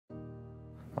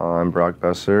I'm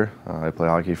Boeser. I play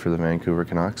hockey for the Vancouver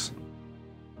Canucks.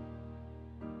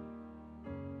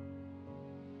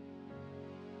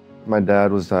 My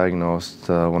dad was diagnosed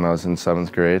when I was in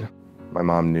 7th grade. My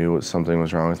mom knew something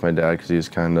was wrong with my dad because he was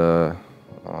kind of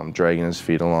dragging his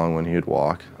feet along when he would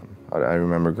walk. I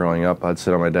remember growing up, I'd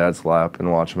sit on my dad's lap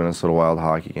and watch Minnesota Wild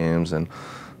hockey games, and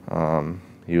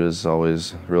he was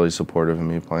always really supportive of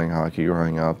me playing hockey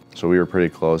growing up. So we were pretty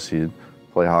close. He'd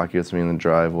play hockey with me in the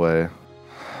driveway.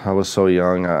 I was so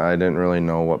young, I didn't really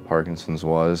know what Parkinson's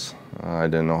was. I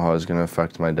didn't know how it was going to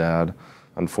affect my dad.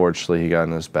 Unfortunately, he got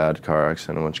in this bad car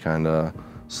accident, which kind of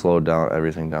slowed down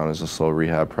everything down. It was a slow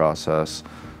rehab process.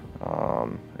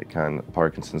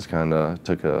 Parkinson's kind of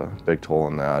took a big toll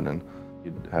on that, and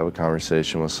he'd have a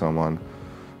conversation with someone,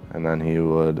 and then he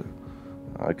would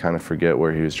kind of forget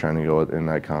where he was trying to go in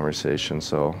that conversation.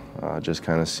 So just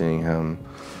kind of seeing him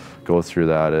go through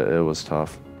that, it was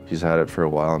tough. He's had it for a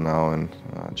while now, and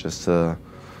just to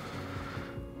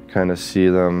kind of see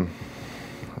them,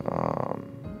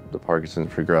 the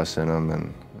Parkinson's progress in him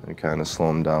and kind of slow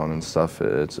him down and stuff,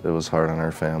 it was hard on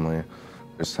our family.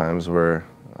 There's times where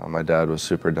my dad was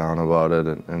super down about it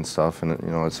and stuff, and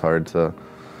it's hard to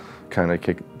kind of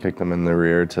kick them in the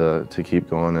rear to keep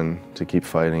going and to keep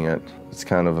fighting it. It's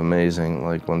kind of amazing,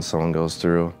 like when someone goes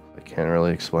through. I can't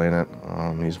really explain it.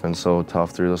 He's been so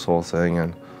tough through this whole thing,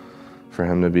 and for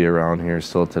him to be around here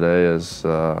still today is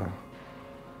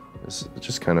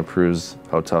just kind of proves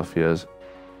how tough he is.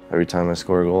 Every time I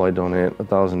score a goal, I donate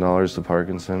 $1,000 to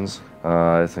Parkinson's.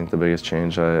 I think the biggest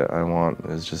change I want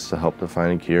is just to help to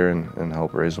find a cure and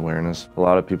help raise awareness. A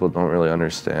lot of people don't really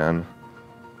understand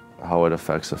how it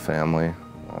affects a family.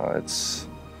 It's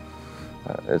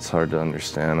hard to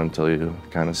understand until you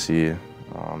kind of see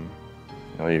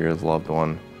your loved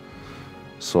one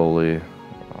slowly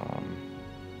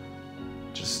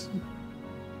just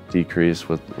decrease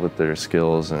with their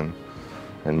skills and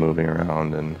moving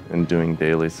around and doing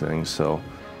daily things. So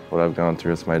what I've gone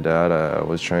through with my dad, I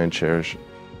always try and cherish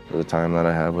the time that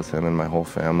I have with him and my whole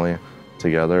family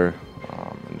together,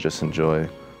 and just enjoy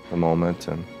the moment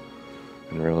and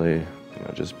really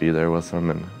just be there with them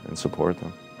and support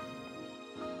them.